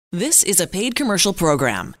This is a paid commercial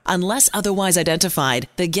program. Unless otherwise identified,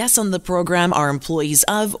 the guests on the program are employees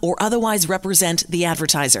of or otherwise represent the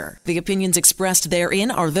advertiser. The opinions expressed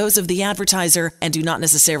therein are those of the advertiser and do not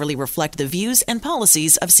necessarily reflect the views and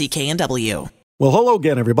policies of CKNW. Well, hello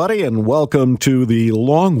again, everybody, and welcome to the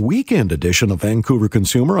long weekend edition of Vancouver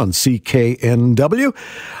Consumer on CKNW.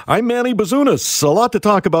 I'm Manny Bazunas. A lot to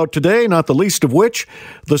talk about today, not the least of which,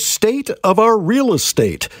 the state of our real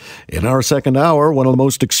estate. In our second hour, one of the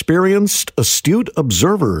most experienced, astute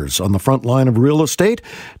observers on the front line of real estate,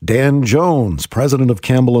 Dan Jones, president of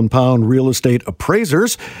Campbell & Pound Real Estate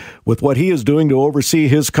Appraisers, with what he is doing to oversee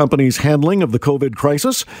his company's handling of the COVID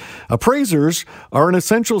crisis. Appraisers are an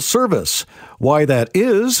essential service. Why that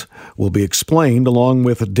is will be explained along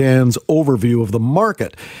with Dan's overview of the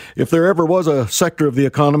market. If there ever was a sector of the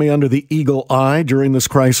economy under the eagle eye during this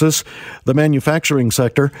crisis, the manufacturing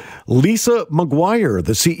sector, Lisa McGuire,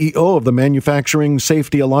 the CEO of the Manufacturing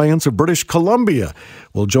Safety Alliance of British Columbia,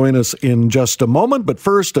 will join us in just a moment. But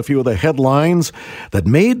first, a few of the headlines that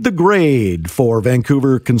made the grade for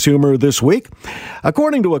Vancouver Consumer this week.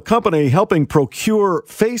 According to a company helping procure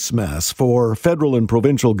face masks for federal and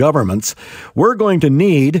provincial governments, we're going to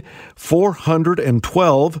need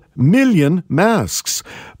 412 million masks,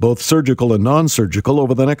 both surgical and non-surgical,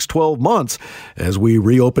 over the next 12 months. As we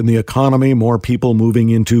reopen the economy, more people moving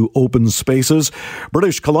into open spaces.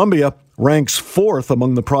 British Columbia ranks fourth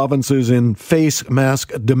among the provinces in face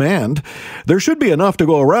mask demand. There should be enough to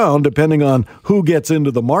go around depending on who gets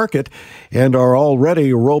into the market and our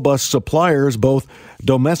already robust suppliers, both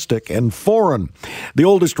domestic and foreign. The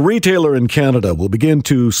oldest retailer in Canada will begin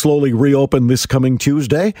to slowly reopen this coming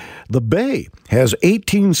Tuesday. The Bay has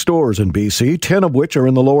 18 stores in BC, 10 of which are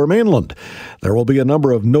in the Lower Mainland. There will be a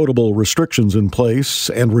number of notable restrictions in place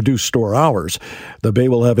and reduced store hours. The Bay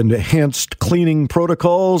will have enhanced cleaning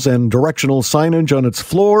protocols and directional signage on its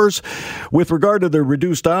floors. With regard to the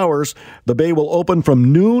reduced hours, the Bay will open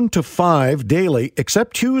from noon to 5 daily,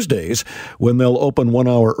 except Tuesdays, when they'll open 1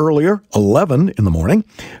 hour earlier, 11 in the morning,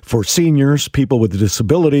 for seniors, people with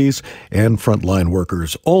disabilities, and frontline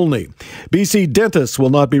workers only. BC dentists will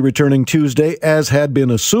not be returning Tuesday, as had been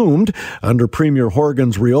assumed under Premier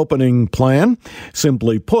Horgan's reopening plan.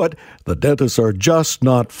 Simply put, the dentists are just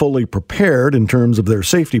not fully prepared in terms of their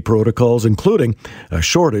safety protocols, including a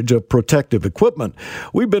shortage of protective equipment.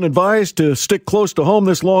 We've been advised to stick close to home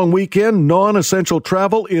this long weekend. Non-essential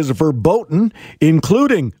travel is verboten,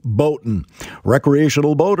 including boating.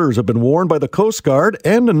 Recreational boaters have been warned by the Coast Guard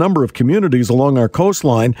and a number of communities along our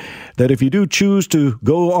coastline that if you do choose to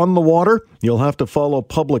go on the water, you'll have to follow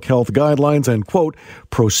public health guidelines and, quote,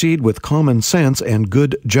 proceed with common sense and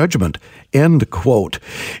good judgment, end quote.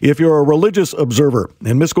 If you're a religious observer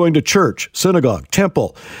and miss going to church, synagogue,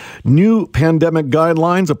 temple, new pandemic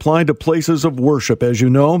guidelines apply to places of worship. As you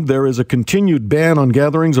know, there is a continued ban on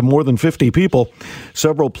gatherings of more than 50 people.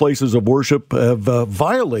 Several places of worship have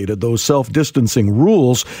violated those self-distancing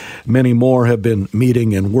rules. Many more have been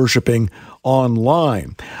meeting and worshiping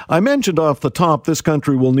online. I mentioned off the top, this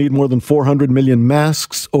country will need more than 400 million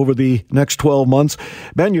masks over the next 12 months.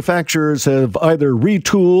 Manufacturers have either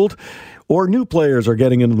retooled or new players are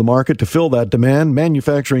getting into the market to fill that demand.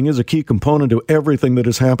 Manufacturing is a key component to everything that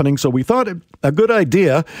is happening, so we thought it a good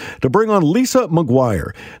idea to bring on Lisa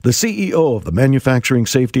McGuire, the CEO of the Manufacturing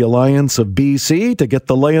Safety Alliance of BC, to get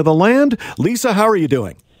the lay of the land. Lisa, how are you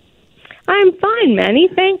doing? I'm fine, Manny.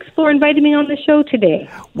 Thanks for inviting me on the show today.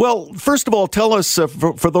 Well, first of all, tell us,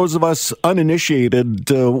 for those of us uninitiated,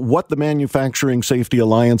 what the Manufacturing Safety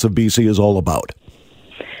Alliance of BC is all about.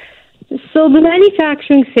 So the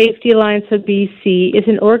Manufacturing Safety Alliance of BC is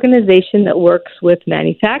an organization that works with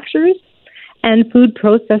manufacturers and food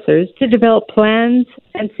processors to develop plans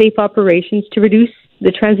and safe operations to reduce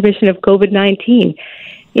the transmission of COVID-19.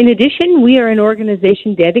 In addition, we are an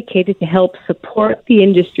organization dedicated to help support the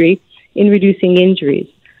industry in reducing injuries.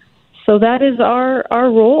 So that is our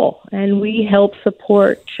role, and we help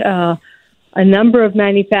support a number of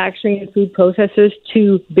manufacturing and food processors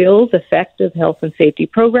to build effective health and safety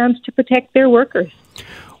programs to protect their workers.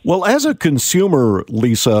 Well, as a consumer,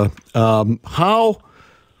 Lisa, how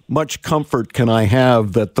much comfort can I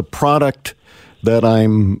have that the product that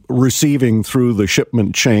I'm receiving through the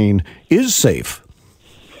shipment chain is safe?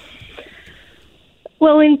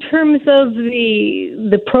 Well, in terms of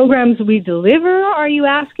the programs we deliver, are you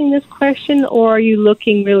asking this question, or are you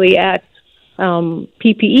looking really at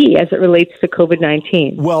PPE as it relates to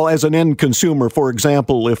COVID-19? Well, as an end consumer, for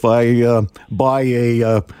example, if I buy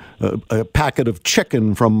a packet of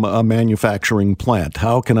chicken from a manufacturing plant,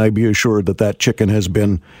 how can I be assured that that chicken has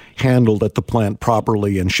been handled at the plant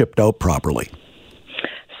properly and shipped out properly?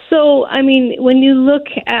 So, I mean, when you look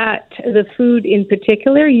at the food in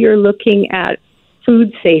particular, you're looking at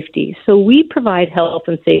food safety. So we provide health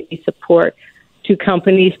and safety support to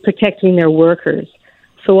companies protecting their workers.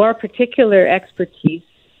 So our particular expertise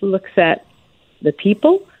looks at the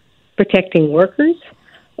people, protecting workers.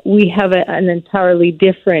 We have an entirely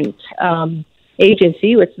different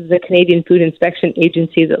agency, which is the Canadian Food Inspection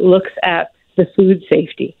Agency, that looks at the food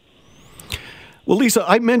safety. Well, Lisa,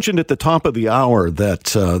 I mentioned at the top of the hour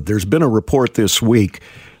that there's been a report this week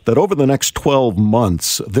that over the next 12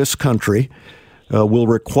 months, this country will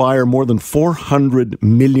require more than 400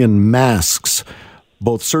 million masks,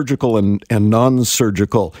 both surgical and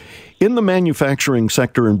non-surgical. In the manufacturing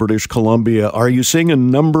sector in British Columbia, are you seeing a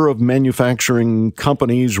number of manufacturing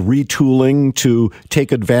companies retooling to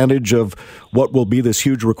take advantage of what will be this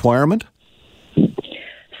huge requirement?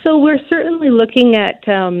 So we're certainly looking at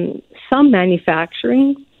some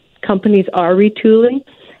manufacturing companies are retooling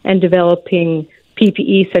and developing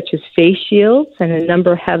PPE such as face shields, and a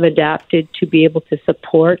number have adapted to be able to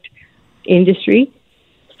support industry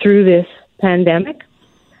through this pandemic.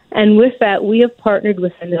 And with that, we have partnered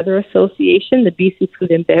with another association, the BC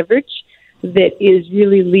Food and Beverage, that is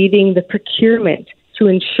really leading the procurement to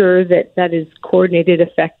ensure that that is coordinated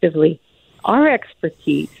effectively. Our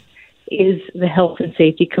expertise is the health and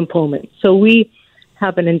safety component. So we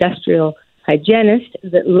have an industrial hygienist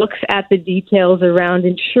that looks at the details around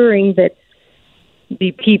ensuring that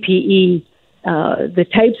the PPE, the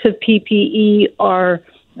types of PPE are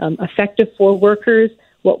effective for workers,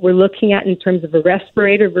 what we're looking at in terms of a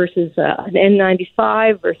respirator versus an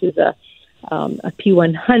N95 versus a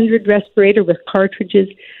P100 respirator with cartridges.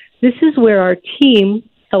 This is where our team,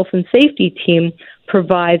 health and safety team,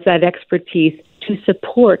 provides that expertise to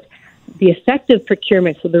support the effective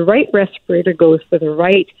procurement. So the right respirator goes for the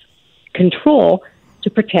right control to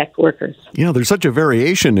protect workers. Yeah, there's such a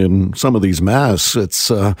variation in some of these masks.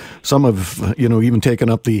 It's some have, even taken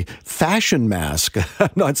up the fashion mask. I'm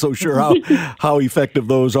not so sure how effective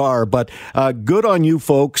those are, but good on you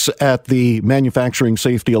folks at the Manufacturing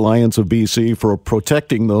Safety Alliance of BC for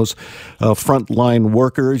protecting those frontline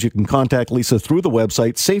workers. You can contact Lisa through the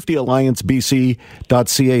website,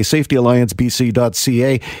 safetyalliancebc.ca,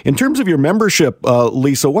 safetyalliancebc.ca. In terms of your membership,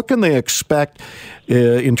 Lisa, what can they expect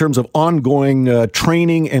in terms of ongoing training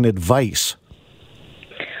and advice?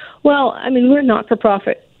 Well, I mean, we're a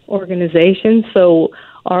not-for-profit organization, so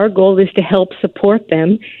our goal is to help support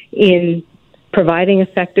them in providing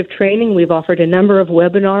effective training. We've offered a number of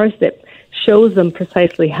webinars that shows them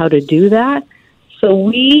precisely how to do that. So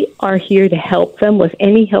we are here to help them with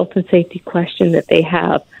any health and safety question that they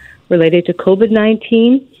have related to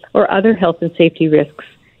COVID-19 or other health and safety risks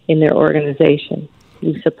in their organization.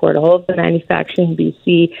 We support all of the manufacturing in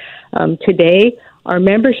BC. Today, our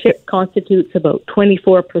membership constitutes about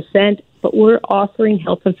 24%, but we're offering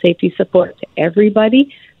health and safety support to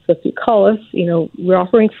everybody. So if you call us, we're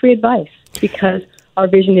offering free advice because our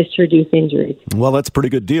vision is to reduce injuries. Well, that's a pretty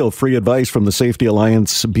good deal. Free advice from the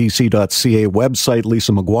safetyalliancebc.ca website.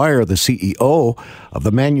 Lisa McGuire, the CEO of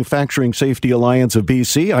the Manufacturing Safety Alliance of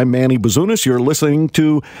BC. I'm Manny Bazunas. You're listening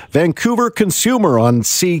to Vancouver Consumer on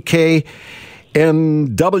CKNW.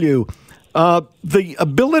 The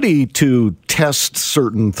ability to test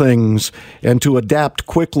certain things and to adapt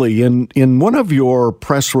quickly. In one of your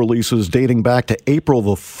press releases dating back to April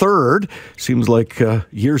the 3rd, seems like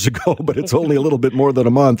years ago, but it's only a little bit more than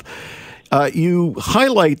a month, you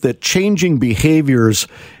highlight that changing behaviors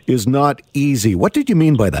is not easy. What did you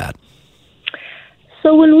mean by that?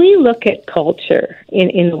 So when we look at culture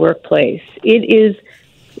in the workplace, it is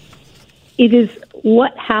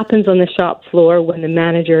what happens on the shop floor when the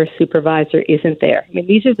manager or supervisor isn't there. I mean,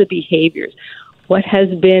 these are the behaviors. What has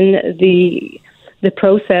been the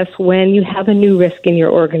process when you have a new risk in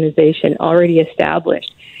your organization already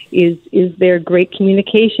established? Is there great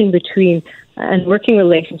communication between and working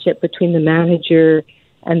relationship between the manager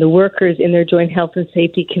and the workers in their joint health and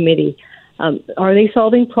safety committee? Are they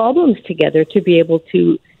solving problems together to be able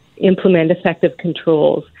to implement effective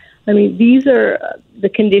controls? I mean, these are the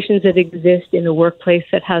conditions that exist in a workplace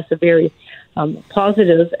that has a very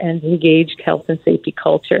positive and engaged health and safety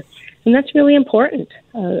culture. And that's really important.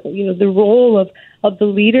 The role of the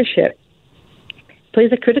leadership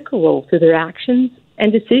plays a critical role through their actions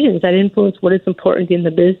and decisions that influence what is important in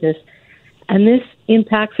the business. And this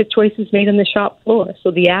impacts the choices made on the shop floor.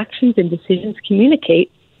 So the actions and decisions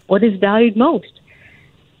communicate what is valued most.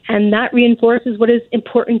 And that reinforces what is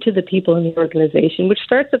important to the people in the organization, which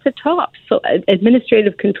starts at the top. So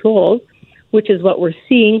administrative controls, which is what we're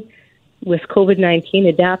seeing with COVID-19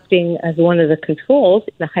 adapting as one of the controls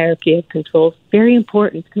in the hierarchy of controls, very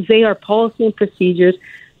important because they are policy and procedures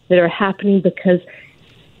that are happening because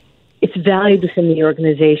it's valued within the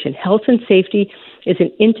organization. Health and safety is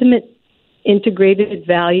an intimate, integrated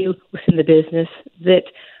value within the business that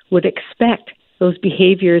would expect those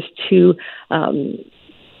behaviors to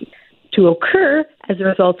occur as a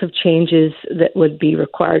result of changes that would be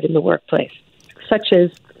required in the workplace, such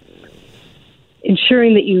as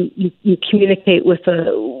ensuring that you communicate with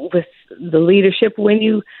the leadership when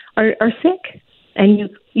you are sick and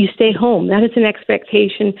you stay home. That is an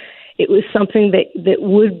expectation. It was something that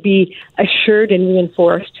would be assured and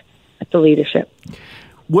reinforced at the leadership.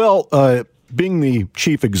 Well, being the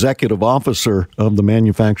Chief Executive Officer of the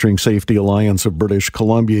Manufacturing Safety Alliance of British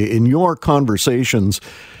Columbia, in your conversations,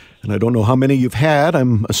 and I don't know how many you've had,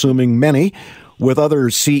 I'm assuming many, with other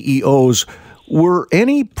CEOs, were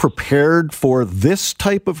any prepared for this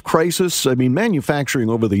type of crisis? I mean, manufacturing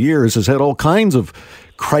over the years has had all kinds of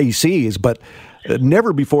crises, but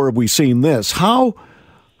never before have we seen this. How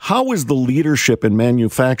is the leadership in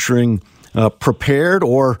manufacturing prepared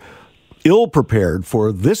or ill-prepared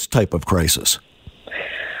for this type of crisis?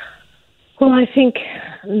 Well, I think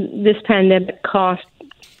this pandemic caught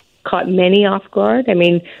many off guard. I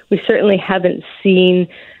mean, we certainly haven't seen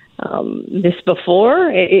this before.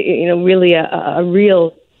 Really a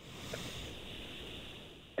real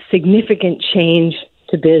significant change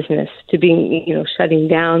to business, to being, shutting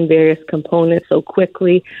down various components so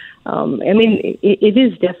quickly. It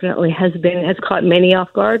is definitely has caught many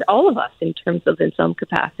off guard, all of us in some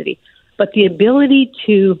capacity. But the ability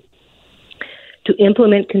to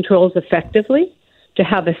implement controls effectively, to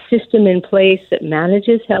have a system in place that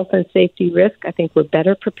manages health and safety risk, I think we're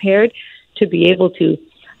better prepared to be able to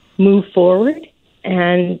move forward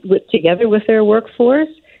and together with their workforce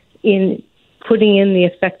in putting in the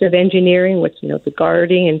effective engineering, which, the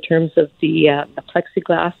guarding in terms of the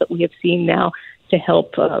plexiglass that we have seen now to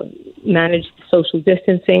help manage the social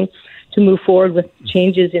distancing, to move forward with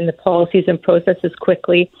changes in the policies and processes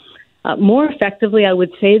quickly, more effectively, I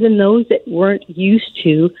would say, than those that weren't used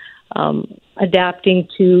to adapting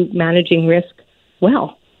to managing risk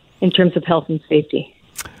well in terms of health and safety.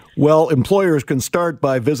 Well, employers can start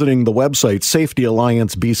by visiting the website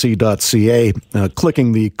safetyalliancebc.ca,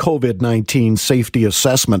 clicking the COVID-19 safety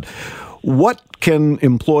assessment. What can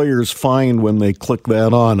employers find when they click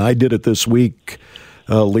that on? I did it this week,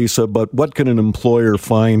 Lisa, but what can an employer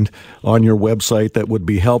find on your website that would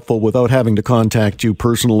be helpful without having to contact you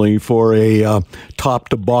personally for a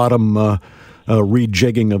top-to-bottom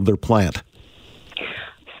rejigging of their plant?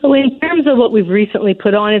 So in terms of what we've recently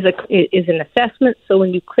put on is an assessment. So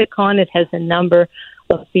when you click on it, has a number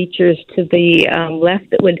of features to the left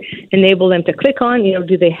that would enable them to click on.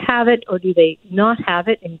 Do they have it or do they not have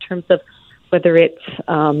it in terms of whether it's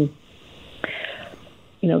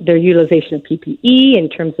their utilization of PPE, in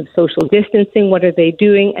terms of social distancing, what are they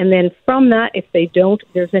doing? And then from that, if they don't,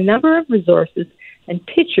 there's a number of resources and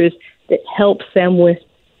pictures that helps them with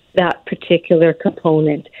that particular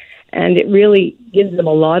component. And it really gives them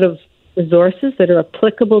a lot of resources that are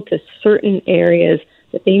applicable to certain areas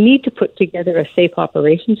that they need to put together a safe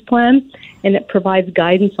operations plan, and it provides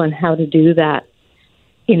guidance on how to do that.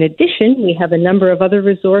 In addition, we have a number of other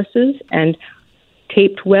resources and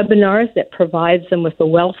taped webinars that provides them with a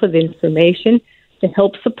wealth of information to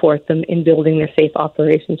help support them in building their safe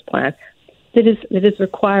operations plan that is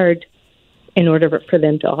required in order for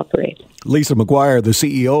them to operate. Lisa McGuire, the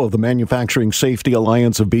CEO of the Manufacturing Safety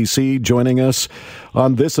Alliance of BC, joining us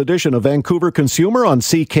on this edition of Vancouver Consumer on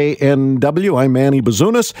CKNW. I'm Manny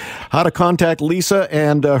Bazunas. How to contact Lisa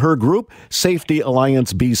and her group,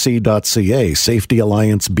 safetyalliancebc.ca,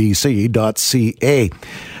 safetyalliancebc.ca.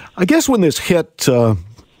 I guess when this hit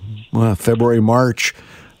February, March,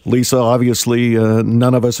 Lisa, obviously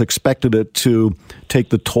none of us expected it to take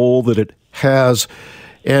the toll that it has.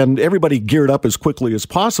 And everybody geared up as quickly as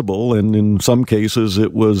possible. And in some cases,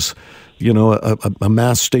 it was, a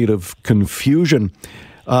mass state of confusion.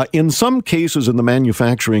 In some cases in the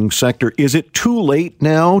manufacturing sector, is it too late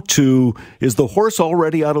now is the horse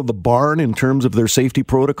already out of the barn in terms of their safety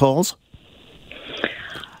protocols?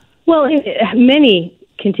 Well, many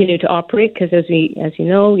continue to operate because as you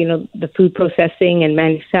know, the food processing and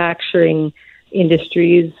manufacturing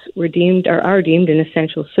industries are deemed an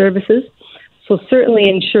essential services. So certainly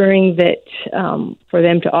ensuring that for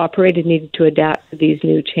them to operate, it needed to adapt to these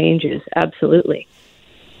new changes. Absolutely.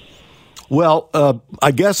 Well,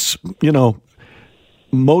 I guess,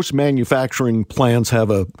 most manufacturing plants have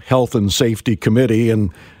a health and safety committee,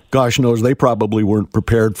 and gosh knows they probably weren't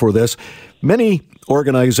prepared for this. Many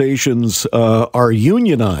organizations are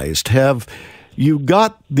unionized. Have you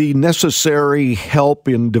got the necessary help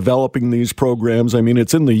in developing these programs. I mean,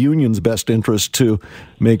 it's in the union's best interest to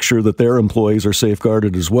make sure that their employees are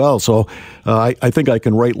safeguarded as well. So I think I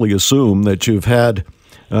can rightly assume that you've had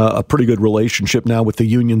a pretty good relationship now with the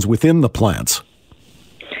unions within the plants.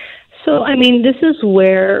 So, I mean, this is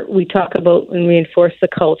where we talk about and reinforce the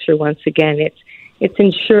culture once again. It's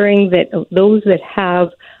ensuring that those that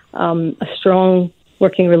have a strong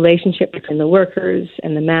working relationship between the workers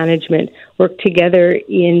and the management work together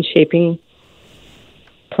in shaping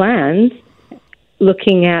plans,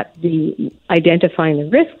 looking at identifying the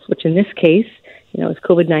risks, which in this case, is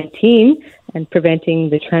COVID-19, and preventing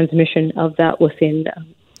the transmission of that within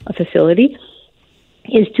a facility,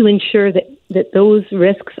 is to ensure that those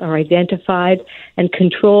risks are identified and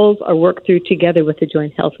controls are worked through together with the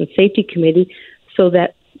Joint Health and Safety Committee, so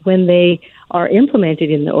that when they are implemented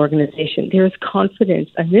in the organization, there is confidence,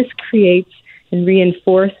 and this creates and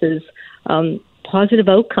reinforces positive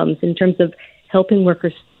outcomes in terms of helping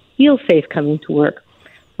workers feel safe coming to work.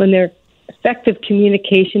 When their effective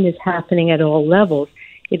communication is happening at all levels,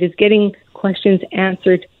 it is getting questions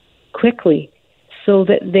answered quickly so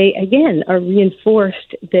that they, again, are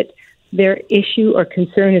reinforced that their issue or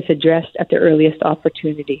concern is addressed at the earliest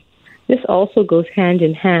opportunity. This also goes hand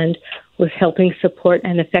in hand with helping support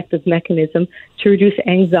an effective mechanism to reduce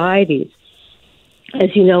anxieties.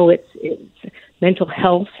 As you know, it's mental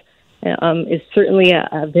health is certainly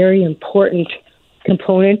a very important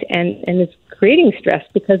component and is creating stress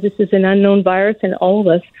because this is an unknown virus and all of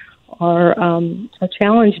us are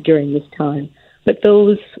challenged during this time. But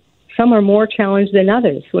some are more challenged than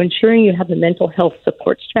others. So ensuring you have a mental health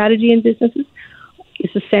support strategy in businesses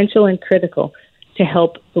is essential and critical to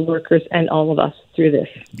help the workers and all of us through this.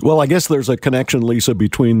 Well, I guess there's a connection, Lisa,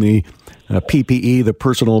 between the PPE, the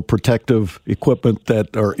personal protective equipment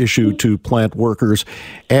that are issued to plant workers,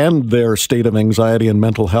 and their state of anxiety and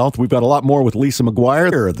mental health. We've got a lot more with Lisa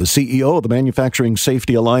McGuire, the CEO of the Manufacturing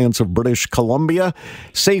Safety Alliance of British Columbia,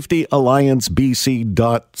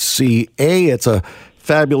 safetyalliancebc.ca. It's a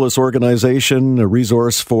fabulous organization, a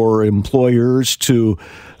resource for employers to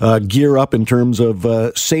gear up in terms of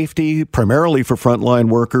safety, primarily for frontline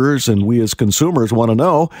workers. And we as consumers want to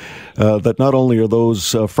know that not only are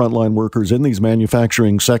those frontline workers in these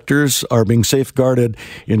manufacturing sectors are being safeguarded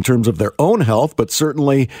in terms of their own health, but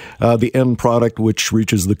certainly the end product which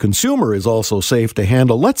reaches the consumer is also safe to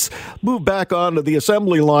handle. Let's move back onto the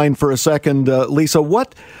assembly line for a second. Lisa,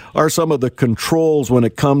 what are some of the controls when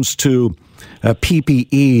it comes to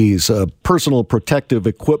PPEs, personal protective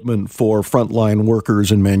equipment for frontline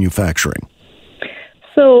workers in manufacturing?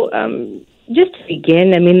 So just to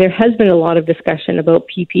begin, I mean, there has been a lot of discussion about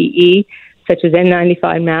PPE, such as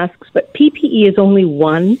N95 masks, but PPE is only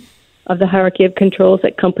one of the hierarchy of controls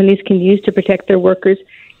that companies can use to protect their workers.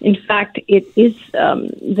 In fact, it is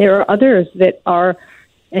there are others that are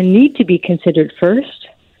and need to be considered first.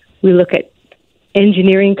 We look at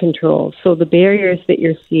engineering controls, so the barriers that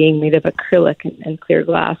you're seeing made of acrylic and clear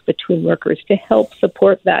glass between workers to help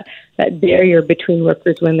support that barrier between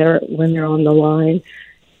workers when they're on the line.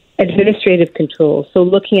 Administrative controls, so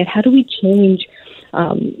looking at how do we change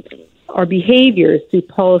our behaviors through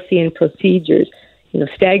policy and procedures,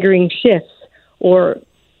 staggering shifts or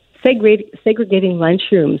segregating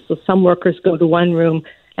lunchrooms. So some workers go to one room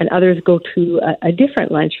and others go to a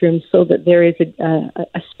different lunchroom so that there is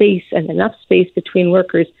a space and enough space between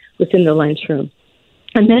workers within the lunchroom.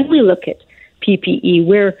 And then we look at PPE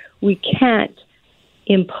where we can't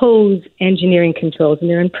impose engineering controls and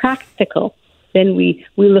they're impractical. Then we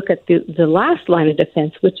look at the last line of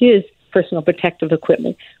defense, which is personal protective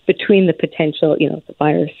equipment between the potential, the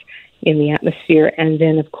virus in the atmosphere and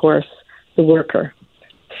then, of course, the worker.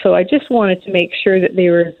 So I just wanted to make sure that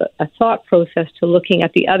there is a thought process to looking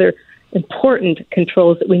at the other important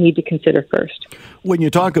controls that we need to consider first. When you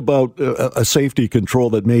talk about a safety control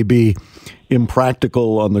that may be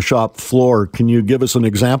impractical on the shop floor, can you give us an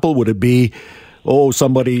example? Would it be,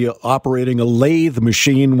 somebody operating a lathe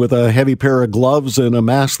machine with a heavy pair of gloves and a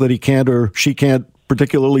mask that he can't or she can't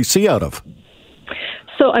particularly see out of?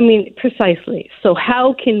 So, precisely. So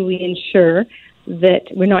how can we ensure that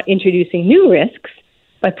we're not introducing new risks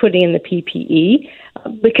by putting in the PPE,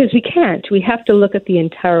 because we can't. We have to look at the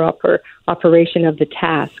entire operation of the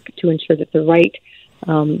task to ensure that the right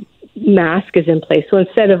mask is in place. So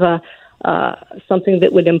instead of something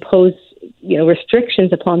that would impose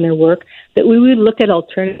restrictions upon their work, that we would look at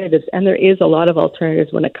alternatives, and there is a lot of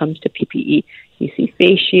alternatives when it comes to PPE. You see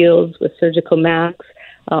face shields with surgical masks.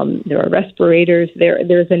 There are respirators.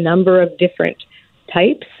 There's a number of different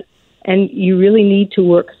types. And you really need to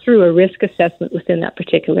work through a risk assessment within that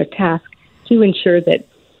particular task to ensure that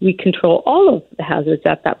we control all of the hazards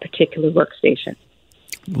at that particular workstation.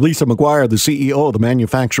 Lisa McGuire, the CEO of the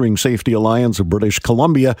Manufacturing Safety Alliance of British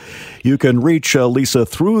Columbia. You can reach Lisa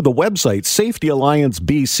through the website,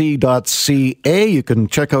 safetyalliancebc.ca. You can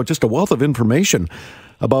check out just a wealth of information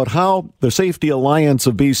about how the Safety Alliance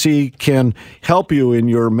of BC can help you in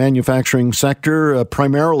your manufacturing sector,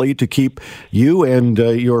 primarily to keep you and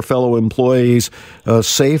your fellow employees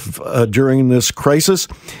safe during this crisis.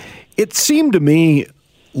 It seemed to me,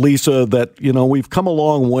 Lisa, that, we've come a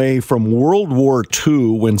long way from World War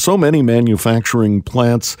II, when so many manufacturing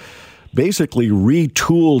plants basically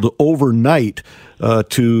retooled overnight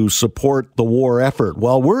to support the war effort.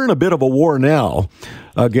 Well, we're in a bit of a war now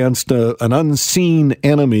against an unseen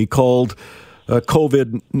enemy called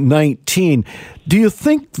COVID-19. Do you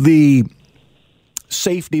think the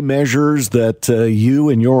safety measures that you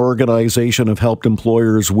and your organization have helped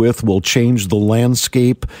employers with will change the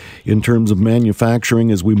landscape in terms of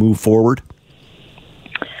manufacturing as we move forward?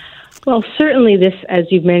 Well, certainly this, as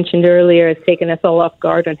you've mentioned earlier, has taken us all off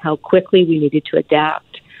guard on how quickly we needed to adapt.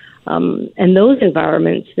 And those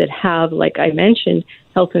environments that have, like I mentioned,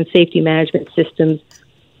 health and safety management systems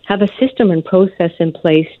have a system and process in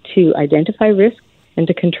place to identify risk and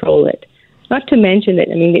to control it. Not to mention that,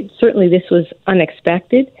 certainly this was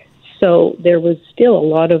unexpected, so there was still a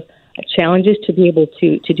lot of challenges to be able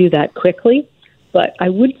to do that quickly. But I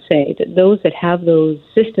would say that those that have those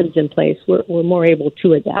systems in place were more able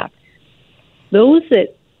to adapt. Those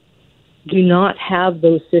that do not have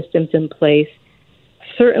those systems in place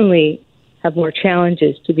certainly have more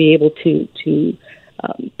challenges to be able to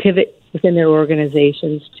pivot within their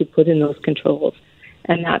organizations to put in those controls.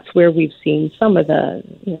 And that's where we've seen some of the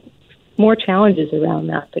more challenges around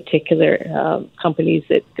that particular companies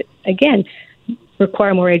that, again,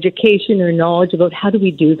 require more education or knowledge about how do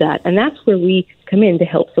we do that. And that's where we come in to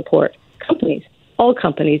help support companies, all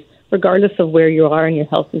companies, regardless of where you are in your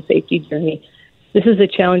health and safety journey. This is the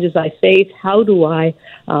challenges I face. How do I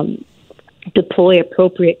deploy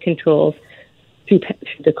appropriate controls through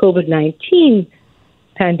the COVID-19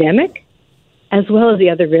 pandemic, as well as the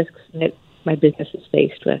other risks that my business is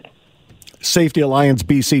faced with?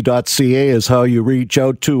 SafetyAllianceBC.ca is how you reach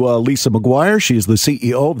out to Lisa McGuire. She's the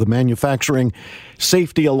CEO of the Manufacturing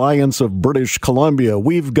Safety Alliance of British Columbia.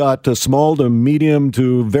 We've got small to medium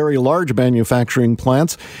to very large manufacturing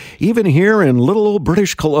plants, even here in little old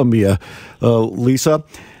British Columbia. Lisa,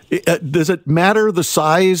 does it matter the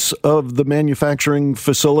size of the manufacturing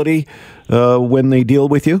facility when they deal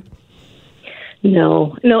with you?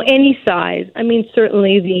 No, any size.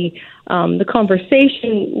 Certainly the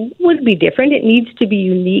conversation would be different. It needs to be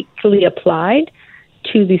uniquely applied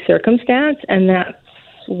to the circumstance, and that's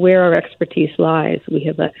where our expertise lies. We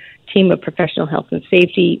have a team of professional health and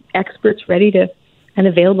safety experts ready to and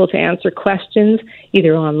available to answer questions,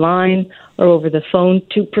 either online or over the phone,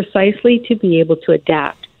 to precisely to be able to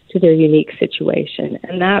adapt to their unique situation.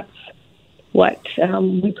 And that's what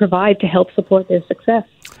we provide to help support their success.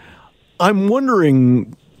 I'm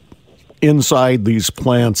wondering, inside these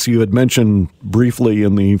plants, you had mentioned briefly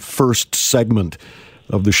in the first segment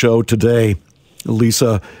of the show today,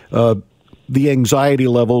 Lisa, the anxiety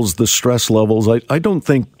levels, the stress levels. I don't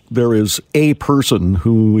think there is a person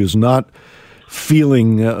who is not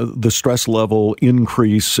feeling the stress level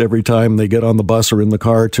increase every time they get on the bus or in the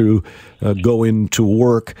car to go into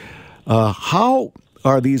work. How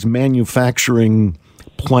are these manufacturing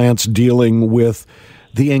plants dealing with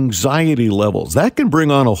the anxiety levels? That can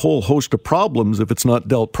bring on a whole host of problems if it's not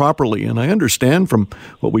dealt properly. And I understand from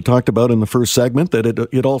what we talked about in the first segment that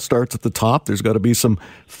it all starts at the top. There's got to be some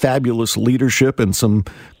fabulous leadership and some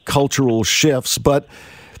cultural shifts. But,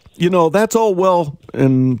 that's all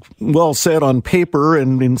well said on paper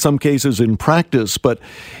and in some cases in practice. But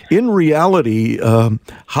in reality,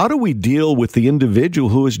 how do we deal with the individual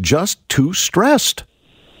who is just too stressed?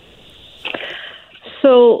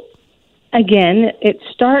 So, again, it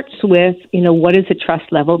starts with, what is the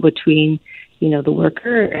trust level between, the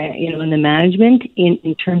worker, and the management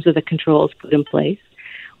in terms of the controls put in place?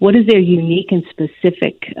 What is their unique and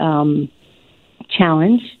specific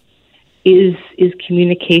challenge? Is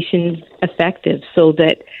communication effective so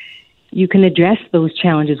that you can address those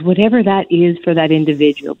challenges, whatever that is for that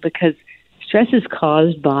individual? Because stress is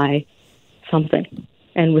caused by something.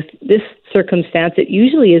 And with this circumstance, it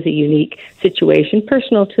usually is a unique situation,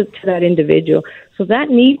 personal to that individual. So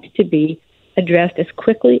that needs to be addressed as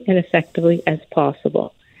quickly and effectively as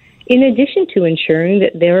possible. In addition to ensuring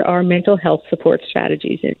that there are mental health support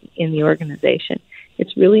strategies in the organization,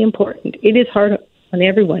 it's really important. It is hard on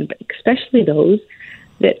everyone, but especially those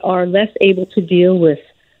that are less able to deal with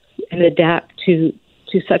and adapt to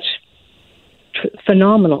such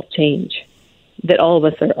phenomenal change that all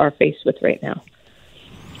of us are faced with right now.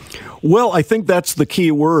 Well, I think that's the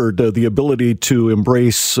key word, the ability to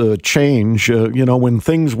embrace change. When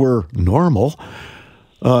things were normal,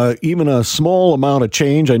 even a small amount of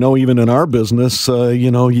change, I know even in our business,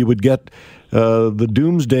 you would get the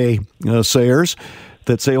doomsday sayers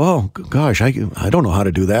that say, oh, gosh, I don't know how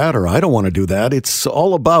to do that, or I don't want to do that. It's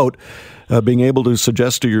all about being able to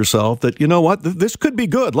suggest to yourself that, you know what, this could be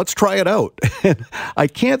good. Let's try it out. I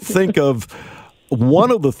can't think of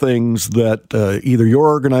one of the things that either your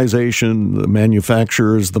organization, the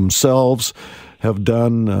manufacturers themselves have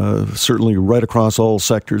done, certainly right across all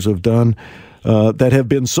sectors have done, that have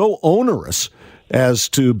been so onerous as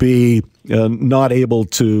to be not able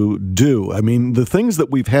to do. I mean, the things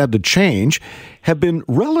that we've had to change have been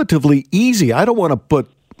relatively easy. I don't want to put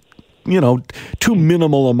too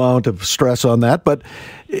minimal amount of stress on that, but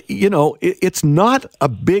it's not a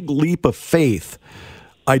big leap of faith,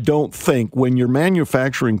 I don't think, when your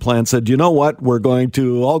manufacturing plant said, you know what, we're going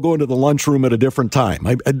to all go into the lunchroom at a different time.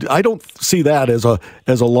 I don't see that as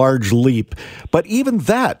a large leap, but even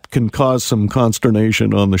that can cause some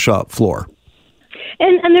consternation on the shop floor.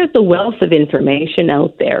 And there's the wealth of information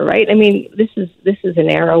out there, right? I mean, this is an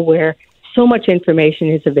era where so much information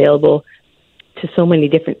is available to so many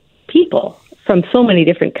different people from so many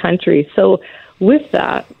different countries. So with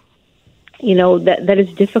that, that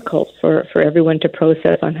is difficult for everyone to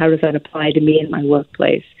process on how does that apply to me in my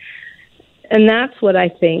workplace. And that's what I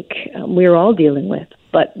think we're all dealing with.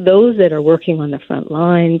 But those that are working on the front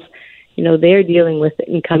lines, they're dealing with it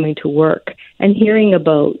and coming to work and hearing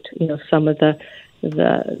about, some of the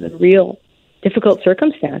real difficult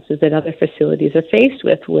circumstances that other facilities are faced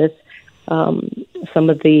with some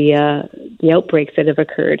of the outbreaks that have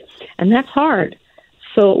occurred. And that's hard.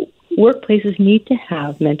 So workplaces need to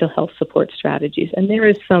have mental health support strategies, and there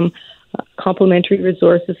is some complementary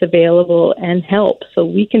resources available and help, so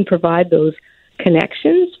we can provide those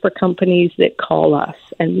connections for companies that call us,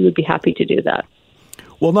 and we would be happy to do that.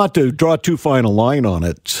 Well, not to draw too fine a line on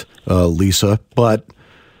it, Lisa, but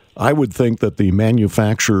I would think that the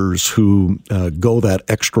manufacturers who go that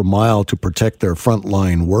extra mile to protect their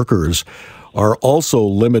frontline workers are also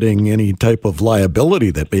limiting any type of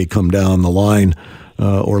liability that may come down the line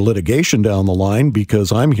or litigation down the line,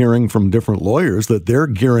 because I'm hearing from different lawyers that they're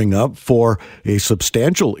gearing up for a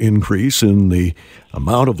substantial increase in the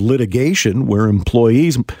amount of litigation where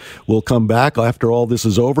employees will come back after all this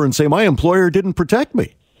is over and say, my employer didn't protect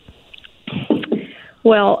me.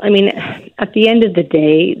 Well, I mean, at the end of the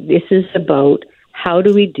day, this is about how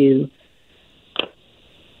do we do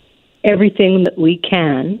everything that we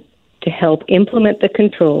can to help implement the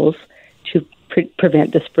controls to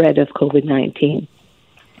prevent the spread of COVID-19.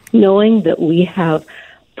 Knowing that we have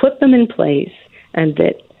put them in place and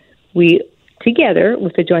that we, together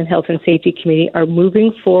with the Joint Health and Safety Committee, are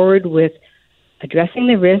moving forward with addressing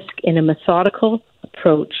the risk in a methodical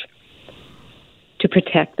approach to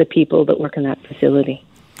protect the people that work in that facility.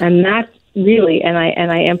 And that's really, and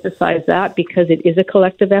I emphasize that because it is a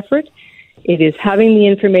collective effort. It is having the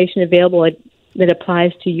information available that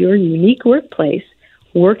applies to your unique workplace,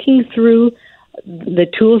 working through the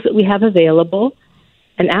tools that we have available,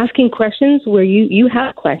 and asking questions where you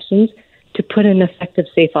have questions to put an effective,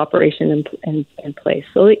 safe operation in place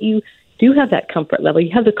so that you do have that comfort level.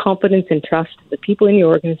 You have the confidence and trust of the people in your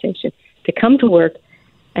organization to come to work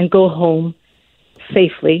and go home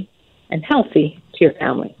safely and healthy to your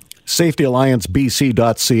family.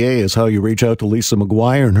 SafetyAllianceBC.ca is how you reach out to Lisa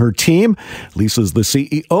McGuire and her team. Lisa's the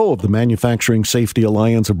CEO of the Manufacturing Safety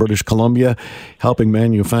Alliance of British Columbia, helping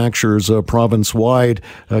manufacturers province-wide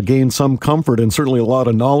gain some comfort and certainly a lot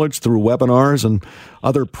of knowledge through webinars and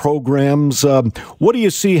other programs. What do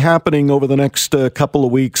you see happening over the next couple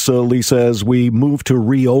of weeks, Lisa, as we move to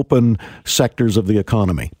reopen sectors of the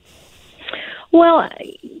economy? Well,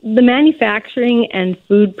 the manufacturing and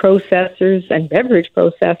food processors and beverage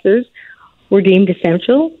processors were deemed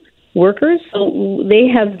essential workers, so they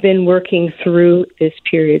have been working through this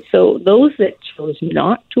period. So those that chose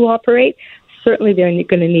not to operate, certainly they're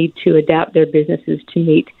going to need to adapt their businesses to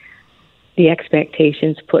meet the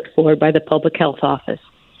expectations put forward by the Public Health Office.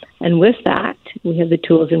 And with that, we have the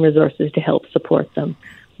tools and resources to help support them.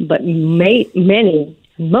 But most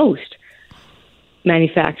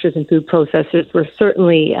manufacturers and food processors were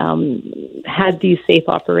certainly had these safe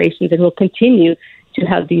operations and will continue to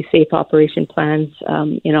have these safe operation plans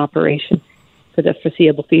in operation for the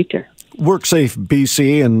foreseeable future. WorkSafe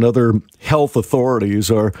BC and other health authorities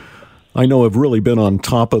have really been on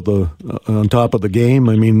top of the game.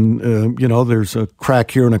 I mean, there's a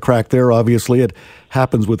crack here and a crack there. Obviously, it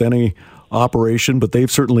happens with any operation, but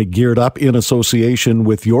they've certainly geared up in association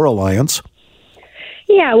with your alliance.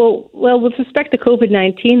 Yeah, well, with respect to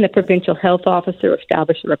COVID-19, the provincial health officer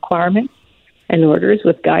established requirements and orders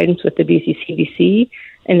with guidance with the BC CDC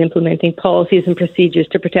and implementing policies and procedures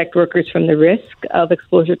to protect workers from the risk of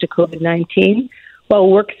exposure to COVID-19, while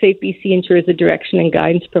WorkSafe BC ensures the direction and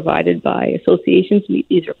guidance provided by associations meet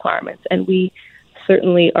these requirements. And we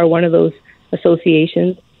certainly are one of those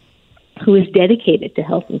associations who is dedicated to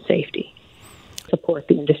health and safety, support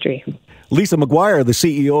the industry. Lisa McGuire, the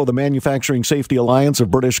CEO of the Manufacturing Safety Alliance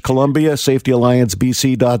of British Columbia,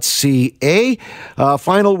 safetyalliancebc.ca.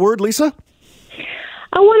 Final word, Lisa?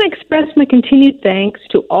 I want to express my continued thanks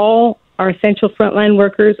to all our essential frontline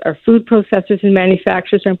workers, our food processors and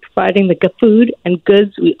manufacturers on providing the food and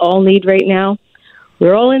goods we all need right now.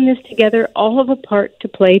 We're all in this together, all have a part to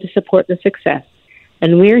play to support the success.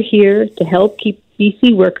 And we're here to help keep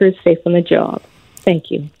BC workers safe on the job.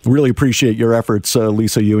 Thank you. Really appreciate your efforts,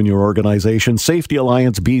 Lisa, you and your organization,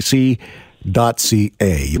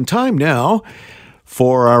 safetyalliancebc.ca. In time now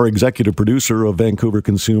for our executive producer of Vancouver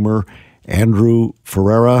Consumer, Andrew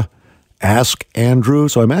Ferreira. Ask Andrew.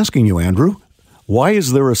 So I'm asking you, Andrew, why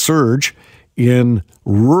is there a surge in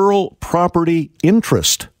rural property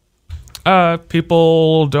interest?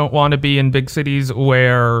 People don't want to be in big cities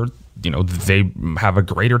where, they have a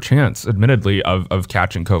greater chance, admittedly, of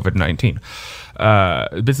catching COVID-19.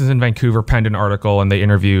 Business in Vancouver penned an article, and they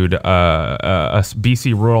interviewed a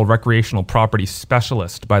BC rural recreational property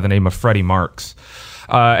specialist by the name of Freddie Marks.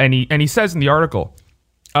 And he says in the article,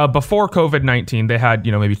 before COVID-19, they had,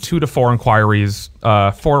 maybe 2 to 4 inquiries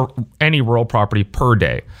for any rural property per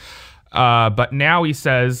day. But now he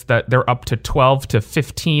says that they're up to 12 to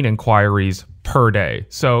 15 inquiries per day.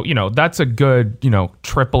 So, that's a good,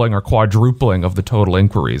 tripling or quadrupling of the total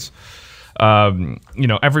inquiries.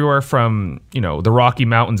 Everywhere from, the Rocky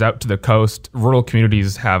Mountains out to the coast, rural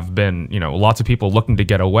communities have been, lots of people looking to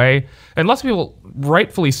get away, and lots of people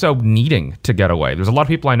rightfully so needing to get away. There's a lot of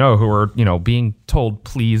people I know who are, being told,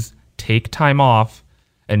 please take time off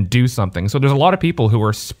and do something. So there's a lot of people who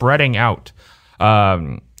are spreading out.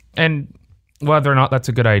 And whether or not that's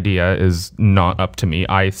a good idea is not up to me.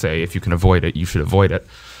 I say if you can avoid it, you should avoid it.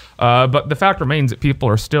 But the fact remains that people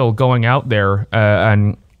are still going out there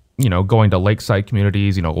and going to lakeside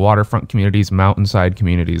communities, waterfront communities, mountainside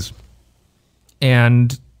communities.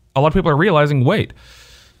 And a lot of people are realizing, wait,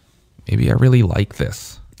 maybe I really like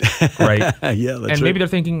this, right? Yeah, that's and maybe they're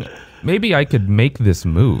thinking, maybe I could make this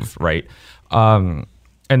move, right?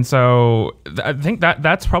 And so I think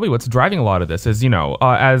that's probably what's driving a lot of this is,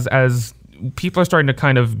 as people are starting to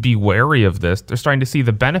kind of be wary of this, they're starting to see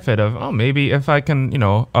the benefit of, maybe if I can,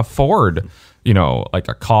 afford like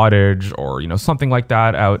a cottage or, something like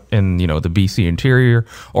that out in, the BC interior.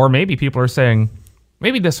 Or maybe people are saying,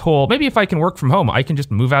 maybe if I can work from home, I can just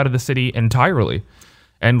move out of the city entirely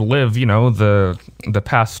and live, the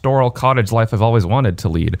pastoral cottage life I've always wanted to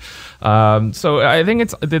lead. So I think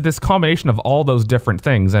it's this combination of all those different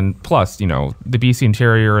things. And plus, the BC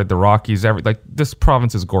interior, the Rockies, this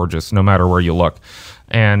province is gorgeous no matter where you look.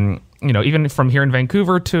 And, even from here in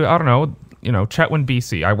Vancouver to, Chetwynd,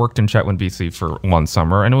 BC. I worked in Chetwynd, BC for one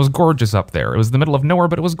summer, and it was gorgeous up there. It was the middle of nowhere,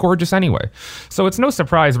 but it was gorgeous anyway. So it's no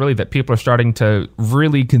surprise, really, that people are starting to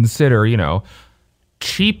really consider,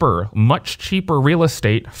 much cheaper real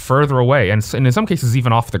estate further away, and in some cases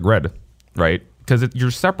even off the grid, right? Because you're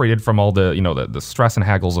separated from all the, the stress and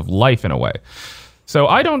haggles of life in a way. So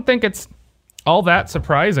I don't think it's all that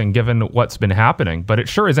surprising given what's been happening, but it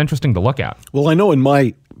sure is interesting to look at. Well, I know in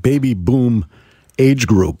my baby boom age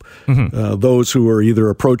group, those who are either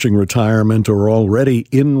approaching retirement or already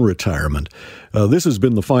in retirement, this has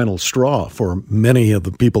been the final straw for many of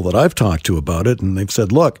the people that I've talked to about it. And they've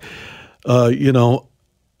said, look,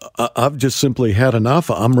 I've just simply had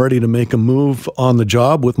enough. I'm ready to make a move on the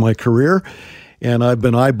job with my career. And I've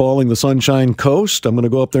been eyeballing the Sunshine Coast. I'm going to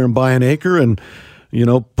go up there and buy an acre and,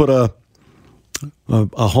 put a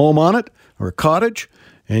home on it or a cottage.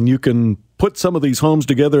 And you can put some of these homes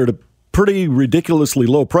together at a pretty ridiculously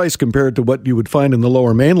low price compared to what you would find in the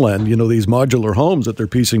Lower Mainland. These modular homes that they're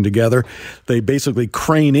piecing together, they basically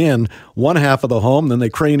crane in one half of the home, then they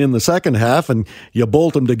crane in the second half, and you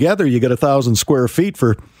bolt them together. You get 1,000 square feet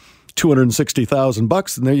for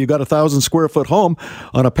 $260,000, and there you got 1,000 square foot home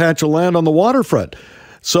on a patch of land on the waterfront.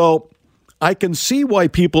 So I can see why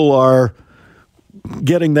people are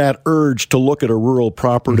getting that urge to look at a rural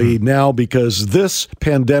property now, because this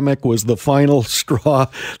pandemic was the final straw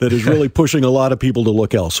that is really pushing a lot of people to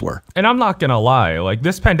look elsewhere. And I'm not going to lie, like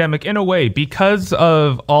this pandemic, in a way, because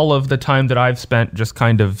of all of the time that I've spent just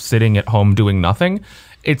kind of sitting at home doing nothing,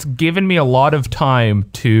 it's given me a lot of time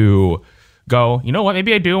to go, you know what,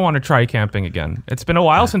 maybe I do want to try camping again. It's been a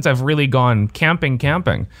while since I've really gone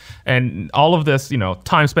camping. And all of this,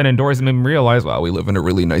 time spent indoors made me realize, wow, we live in a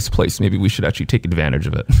really nice place. Maybe we should actually take advantage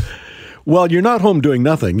of it. Well, you're not home doing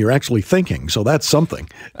nothing. You're actually thinking, so that's something.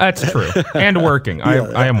 That's true. And working. I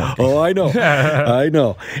am working. Oh, I know. I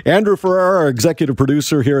know. Andrew Ferrara, our executive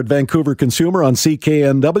producer here at Vancouver Consumer on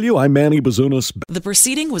CKNW. I'm Manny Bazunas. The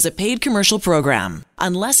proceeding was a paid commercial program.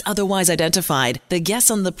 Unless otherwise identified, the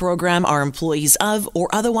guests on the program are employees of or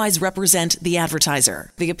otherwise represent the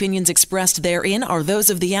advertiser. The opinions expressed therein are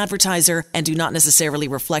those of the advertiser and do not necessarily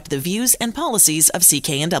reflect the views and policies of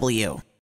CKNW.